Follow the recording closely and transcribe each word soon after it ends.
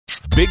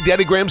Big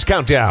Daddy Graham's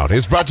Countdown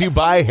is brought to you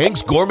by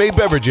Hank's Gourmet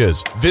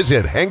Beverages.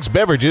 Visit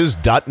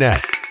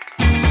hanksbeverages.net.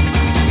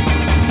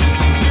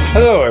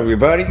 Hello,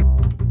 everybody.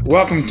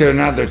 Welcome to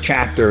another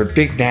chapter of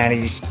Big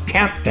Daddy's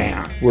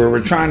Countdown, where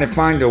we're trying to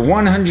find the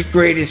 100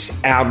 greatest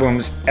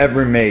albums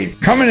ever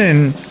made. Coming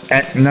in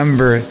at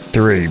number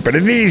 3, but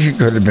it easily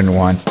could have been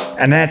 1,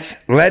 and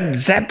that's Led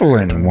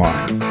Zeppelin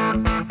I.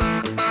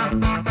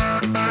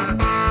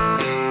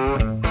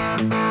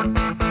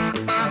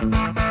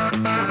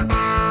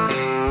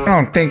 I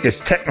don't think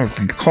it's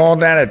technically called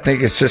that. I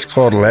think it's just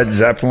called Led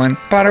Zeppelin.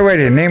 By the way,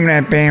 the name of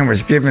that band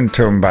was given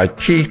to him by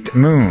Keith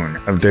Moon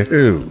of The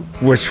Who,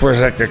 which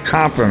was like a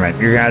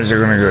compliment. You guys are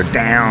going to go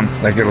down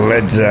like a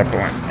Led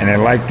Zeppelin. And they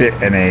liked it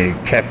and they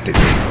kept it.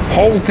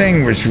 Whole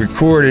thing was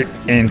recorded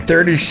in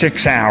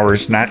 36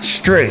 hours, not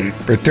straight,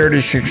 but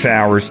 36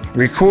 hours,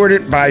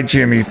 recorded by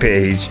Jimmy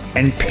Page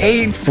and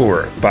paid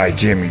for by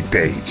Jimmy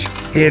Page.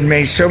 He had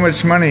made so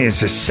much money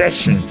as a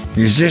session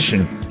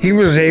musician, he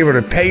was able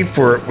to pay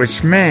for it,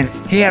 which meant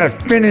he had a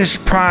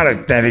finished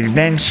product that he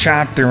then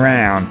shopped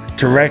around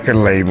to record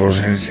labels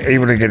and was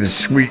able to get a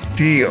sweet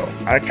deal.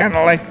 I kind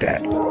of like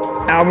that.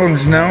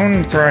 Album's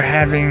known for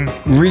having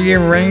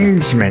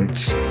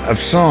rearrangements of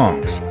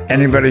songs.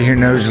 Anybody who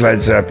knows Led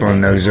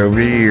Zeppelin knows over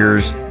the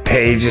years,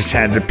 Page has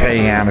had to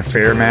pay out a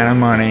fair amount of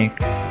money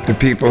to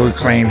people who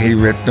claimed he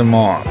ripped them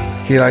off.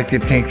 He liked to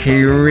think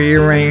he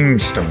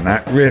rearranged them,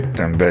 not ripped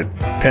them, but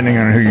depending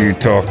on who you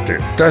talk to.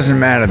 Doesn't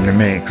matter to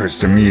me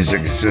because the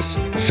music is just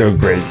so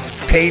great.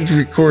 Page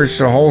records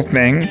the whole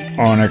thing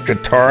on a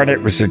guitar that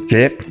was a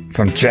gift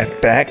from Jeff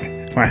Beck.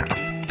 Wow,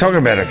 talk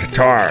about a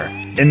guitar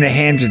in the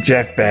hands of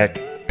Jeff Beck,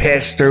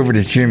 passed over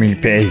to Jimmy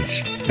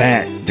Page.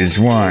 That is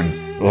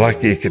one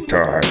lucky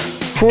guitar.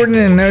 According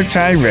to the notes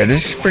I read,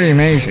 this is pretty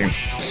amazing.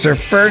 It's their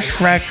first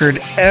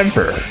record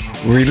ever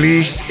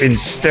released in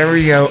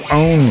stereo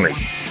only.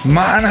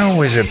 Mono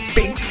was a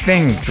big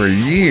thing for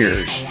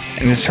years,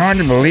 and it's hard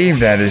to believe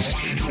that is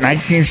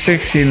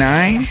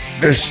 1969.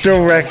 There's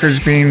still records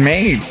being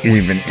made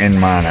even in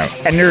mono,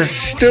 and there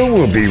still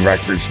will be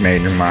records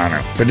made in mono,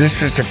 but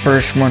this was the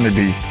first one to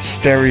be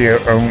stereo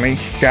only.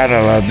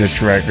 Gotta love this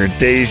record.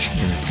 Dazed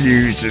and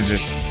Confused is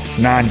just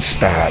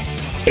non-stop.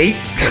 8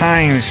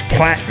 times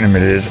platinum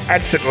it is.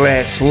 That's at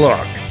last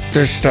look.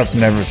 This stuff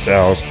never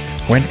sells.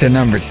 Went to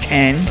number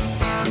 10.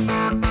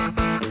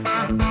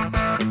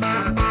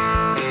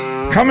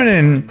 Coming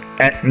in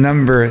at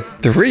number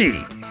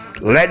 3,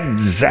 Led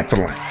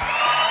Zeppelin.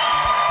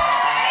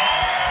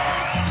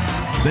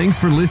 Thanks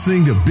for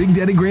listening to Big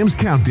Daddy Graham's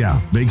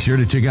Countdown. Make sure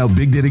to check out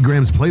Big Daddy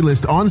Graham's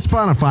playlist on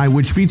Spotify,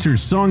 which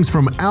features songs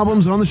from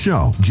albums on the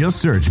show.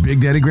 Just search Big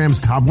Daddy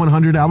Graham's Top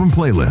 100 Album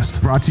Playlist.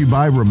 Brought to you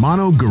by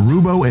Romano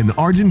Garubo and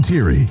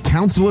Argentieri,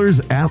 counselors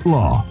at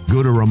law.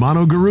 Go to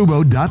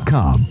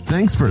romanogarubo.com.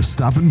 Thanks for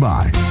stopping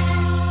by.